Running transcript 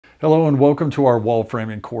Hello and welcome to our wall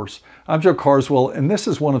framing course. I'm Joe Carswell and this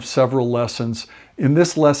is one of several lessons. In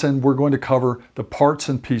this lesson, we're going to cover the parts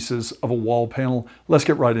and pieces of a wall panel. Let's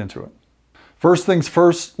get right into it. First things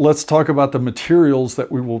first, let's talk about the materials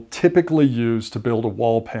that we will typically use to build a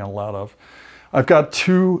wall panel out of. I've got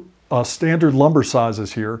two standard lumber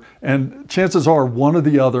sizes here, and chances are one or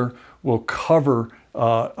the other will cover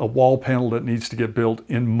a wall panel that needs to get built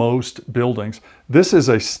in most buildings. This is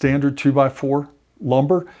a standard 2x4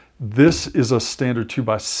 lumber. This is a standard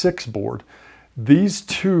 2x6 board. These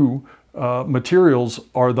two materials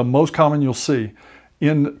are the most common you'll see.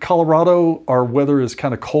 In Colorado, our weather is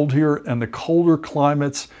kind of cold here, and the colder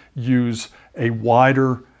climates use a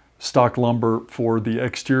wider stock lumber for the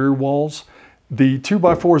exterior walls. The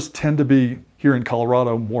 2x4s tend to be, here in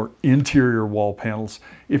Colorado, more interior wall panels.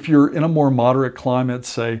 If you're in a more moderate climate,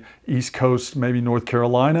 say East Coast, maybe North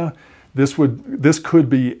Carolina, this could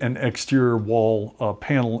be an exterior wall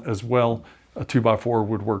panel as well. A 2x4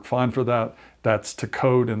 would work fine for that. That's to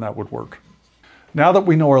code and that would work. Now that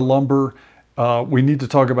we know our lumber, we need to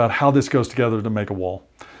talk about how this goes together to make a wall.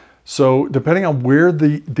 So depending on where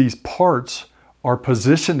these parts are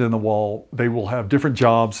positioned in the wall, they will have different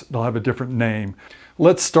jobs, they'll have a different name.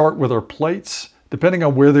 Let's start with our plates. Depending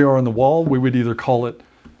on where they are in the wall, we would either call it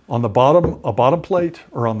on the bottom, a bottom plate,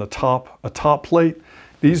 or on the top, a top plate.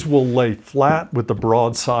 These will lay flat with the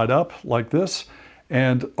broad side up like this.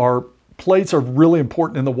 And our plates are really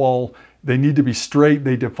important in the wall. They need to be straight.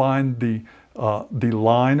 They define the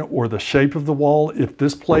line or the shape of the wall. If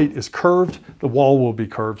this plate is curved, the wall will be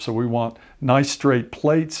curved. So we want nice straight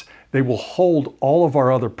plates. They will hold all of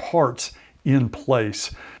our other parts in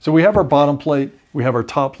place. So we have our bottom plate, we have our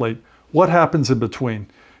top plate. What happens in between?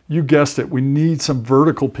 You guessed it, we need some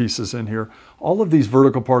vertical pieces in here. All of these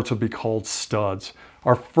vertical parts will be called studs.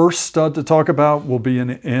 Our first stud to talk about will be an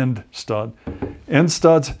end stud. End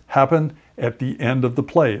studs happen at the end of the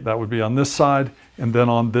plate. That would be on this side and then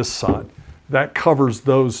on this side. That covers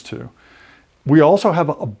those two. We also have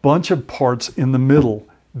a bunch of parts in the middle.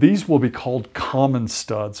 These will be called common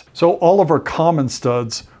studs. So all of our common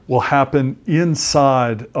studs will happen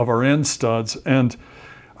inside of our end studs. And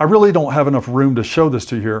I really don't have enough room to show this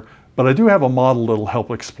to you here, but I do have a model that'll help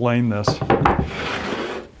explain this.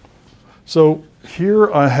 So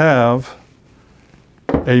here I have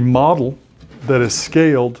a model that is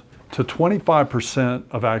scaled to 25%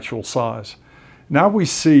 of actual size. Now we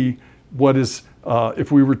see what is,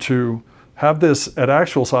 if we were to have this at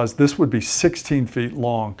actual size, this would be 16 feet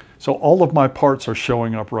long. So all of my parts are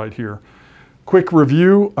showing up right here. Quick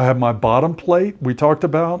review, I have my bottom plate we talked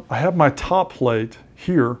about. I have my top plate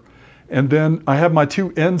here, and then I have my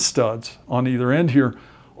two end studs on either end here.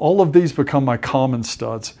 All of these become my common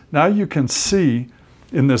studs. Now you can see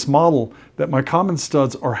in this model that my common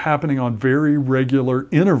studs are happening on very regular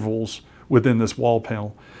intervals within this wall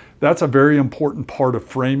panel. That's a very important part of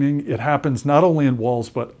framing. It happens not only in walls,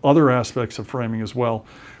 but other aspects of framing as well.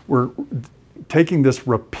 We're taking this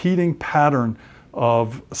repeating pattern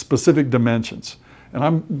of specific dimensions,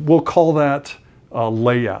 and we'll call that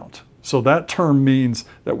layout. So that term means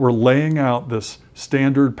that we're laying out this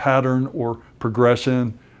standard pattern or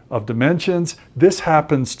progression of dimensions. This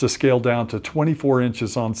happens to scale down to 24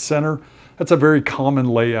 inches on center. That's a very common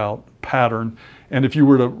layout pattern. And if you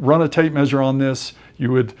were to run a tape measure on this,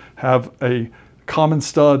 you would have a common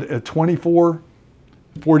stud at 24,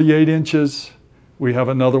 48 inches. We have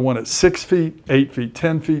another one at 6 feet, 8 feet,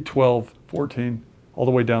 10 feet, 12, 14, all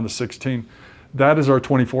the way down to 16. That is our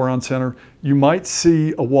 24 on center. You might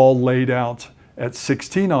see a wall laid out at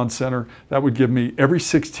 16 on center. That would give me every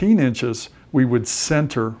 16 inches, we would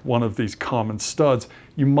center one of these common studs.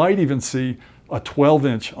 You might even see a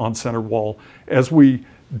 12-inch on center wall. As we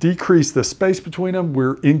decrease the space between them,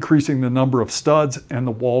 we're increasing the number of studs and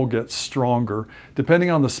the wall gets stronger. Depending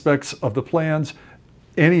on the specs of the plans,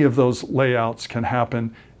 any of those layouts can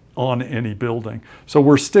happen on any building. So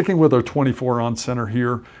we're sticking with our 24 on center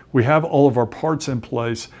here. We have all of our parts in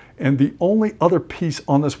place, and the only other piece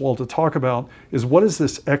on this wall to talk about is what is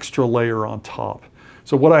this extra layer on top.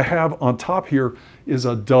 So what I have on top here is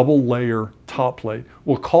a double layer top plate.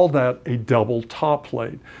 We'll call that a double top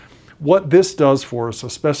plate. What this does for us,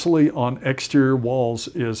 especially on exterior walls,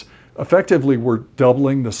 is effectively we're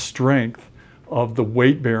doubling the strength of the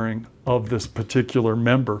weight bearing of this particular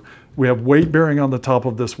member. We have weight bearing on the top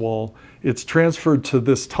of this wall. It's transferred to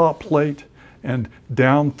this top plate and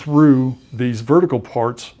down through these vertical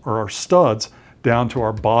parts, or our studs, down to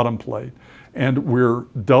our bottom plate. And we're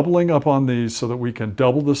doubling up on these so that we can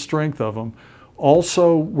double the strength of them.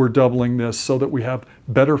 Also, we're doubling this so that we have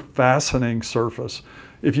better fastening surface.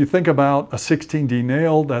 If you think about a 16D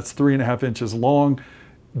nail, that's 3.5 inches long.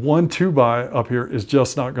 one 2x up here is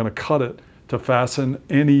just not going to cut it to fasten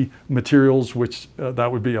any materials, which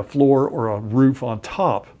that would be a floor or a roof on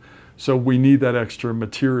top. So we need that extra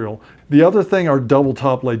material. The other thing our double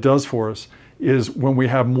top lay does for us is when we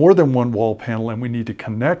have more than one wall panel and we need to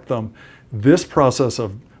connect them, this process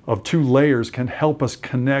of 2 layers can help us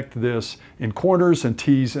connect this in corners and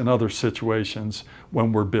T's and other situations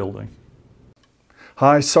when we're building.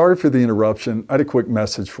 Hi, sorry for the interruption. I had a quick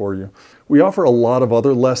message for you. We offer a lot of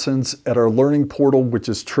other lessons at our learning portal, which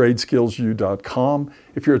is tradeskillsu.com.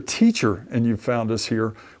 If you're a teacher and you found us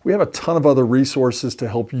here, we have a ton of other resources to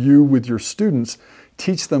help you with your students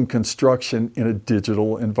teach them construction in a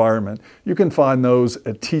digital environment. You can find those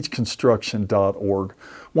at teachconstruction.org.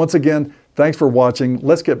 Once again, thanks for watching.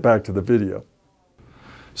 Let's get back to the video.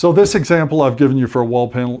 So this example I've given you for a wall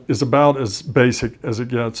panel is about as basic as it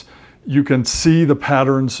gets. You can see the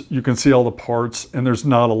patterns, you can see all the parts, and there's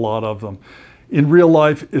not a lot of them. In real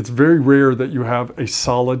life, it's very rare that you have a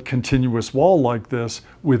solid continuous wall like this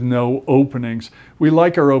with no openings. We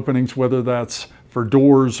like our openings, whether that's for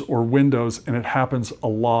doors or windows, and it happens a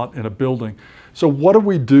lot in a building. So what do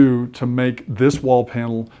we do to make this wall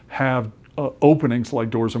panel have openings like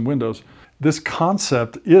doors and windows? This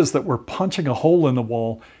concept is that we're punching a hole in the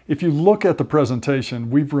wall. If you look at the presentation,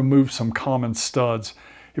 we've removed some common studs.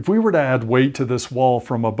 If we were to add weight to this wall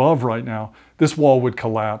from above right now, this wall would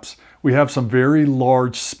collapse. We have some very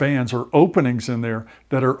large spans or openings in there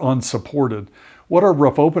that are unsupported. What our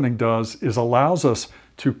rough opening does is allows us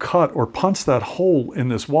to cut or punch that hole in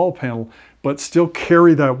this wall panel, but still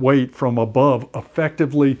carry that weight from above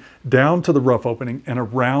effectively down to the rough opening and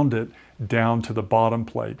around it down to the bottom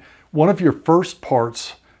plate. One of your first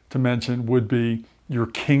parts to mention would be your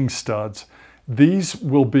king studs. These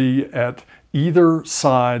will be at either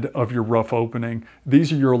side of your rough opening.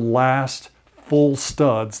 These are your last full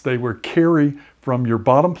studs. They will carry from your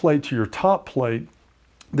bottom plate to your top plate.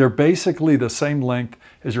 They're basically the same length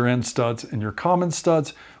as your end studs and your common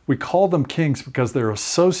studs. We call them kings because they're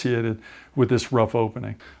associated with this rough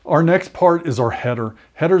opening. Our next part is our header.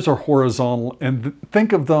 Headers are horizontal, and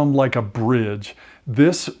think of them like a bridge.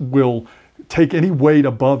 This will take any weight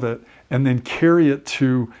above it and then carry it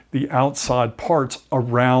to the outside parts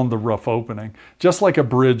around the rough opening. Just like a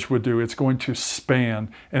bridge would do, it's going to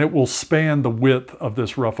span, and it will span the width of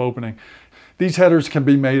this rough opening. These headers can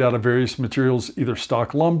be made out of various materials, either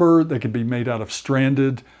stock lumber, they can be made out of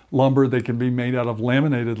stranded lumber, they can be made out of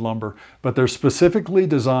laminated lumber, but they're specifically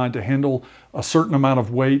designed to handle a certain amount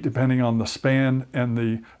of weight depending on the span and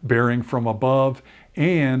the bearing from above,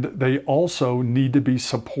 and they also need to be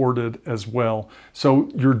supported as well. So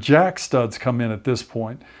your jack studs come in at this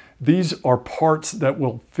point. These are parts that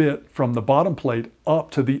will fit from the bottom plate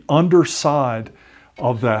up to the underside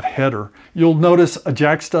of that header. You'll notice a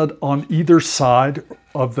jack stud on either side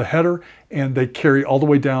of the header, and they carry all the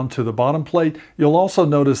way down to the bottom plate. You'll also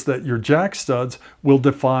notice that your jack studs will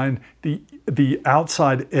define the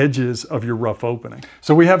outside edges of your rough opening.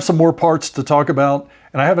 So we have some more parts to talk about,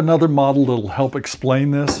 and I have another model that'll help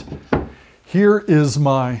explain this. Here is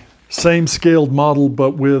my same scaled model,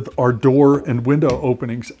 but with our door and window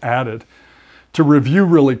openings added. To review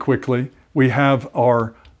really quickly, we have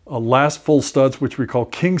our last full studs, which we call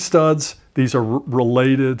king studs. These are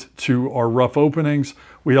related to our rough openings.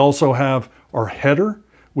 We also have our header,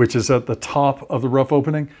 which is at the top of the rough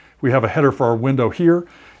opening. We have a header for our window here.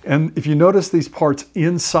 And if you notice these parts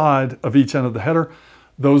inside of each end of the header,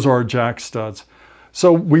 those are our jack studs.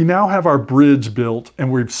 So we now have our bridge built,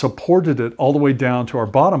 and we've supported it all the way down to our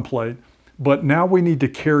bottom plate. But now we need to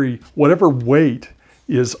carry whatever weight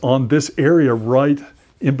is on this area right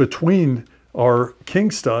in between our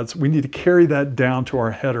king studs. We need to carry that down to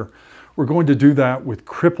our header. We're going to do that with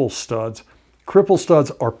cripple studs. Cripple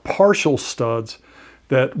studs are partial studs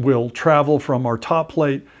that will travel from our top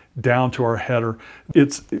plate down to our header.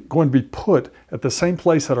 It's going to be put at the same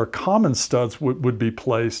place that our common studs would be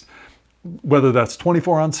placed, whether that's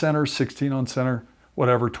 24 on center, 16 on center,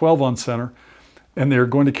 whatever, 12 on center, and they're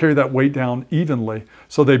going to carry that weight down evenly.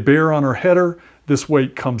 So they bear on our header. This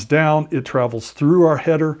weight comes down, it travels through our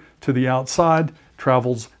header to the outside,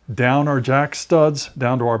 travels down our jack studs,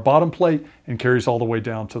 down to our bottom plate, and carries all the way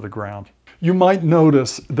down to the ground. You might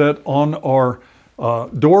notice that on our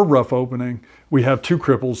door rough opening, we have 2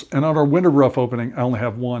 cripples, and on our window rough opening, I only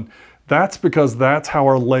have 1. That's because that's how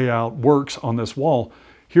our layout works on this wall.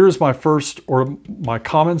 Here's my first, or my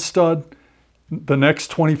common stud. The next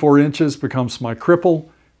 24 inches becomes my cripple.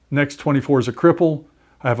 Next 24 is a cripple.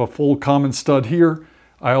 I have a full common stud here.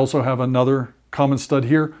 I also have another common stud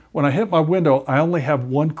here. When I hit my window, I only have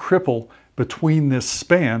 1 cripple between this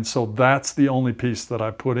span, so that's the only piece that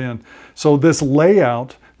I put in. So this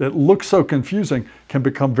layout that look so confusing can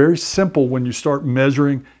become very simple when you start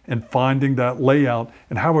measuring and finding that layout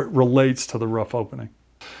and how it relates to the rough opening.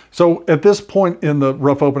 So at this point in the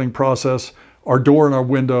rough opening process, our door and our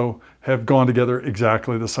window have gone together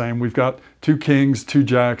exactly the same. We've got 2 kings, 2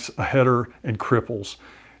 jacks, a header, and cripples.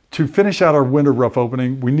 To finish out our window rough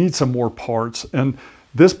opening, we need some more parts. And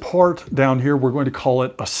this part down here, we're going to call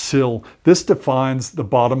it a sill. This defines the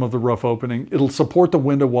bottom of the rough opening. It'll support the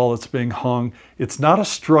window while it's being hung. It's not a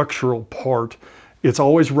structural part. It's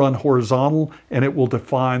always run horizontal, and it will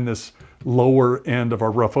define this lower end of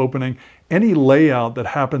our rough opening. Any layout that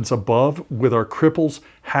happens above with our cripples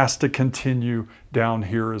has to continue down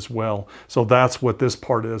here as well. So that's what this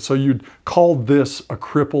part is. So you'd call this a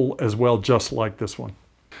cripple as well, just like this one.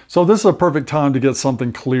 So this is a perfect time to get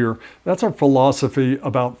something clear. That's our philosophy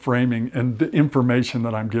about framing and the information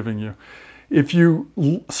that I'm giving you. If you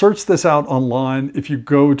search this out online, if you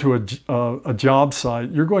go to a job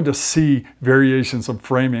site, you're going to see variations of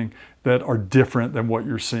framing that are different than what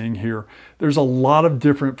you're seeing here. There's a lot of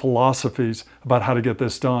different philosophies about how to get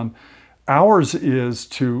this done. Ours is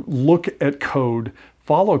to look at code,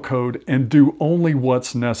 follow code, and do only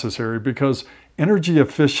what's necessary, because energy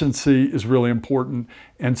efficiency is really important,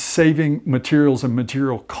 and saving materials and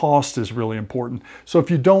material cost is really important. So if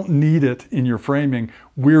you don't need it in your framing,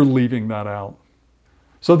 we're leaving that out.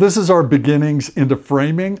 So this is our beginnings into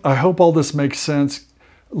framing. I hope all this makes sense.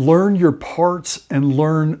 Learn your parts and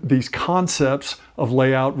learn these concepts of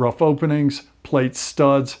layout, rough openings, plates,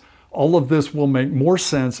 studs. All of this will make more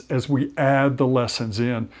sense as we add the lessons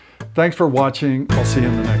in. Thanks for watching. I'll see you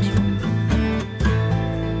in the next one.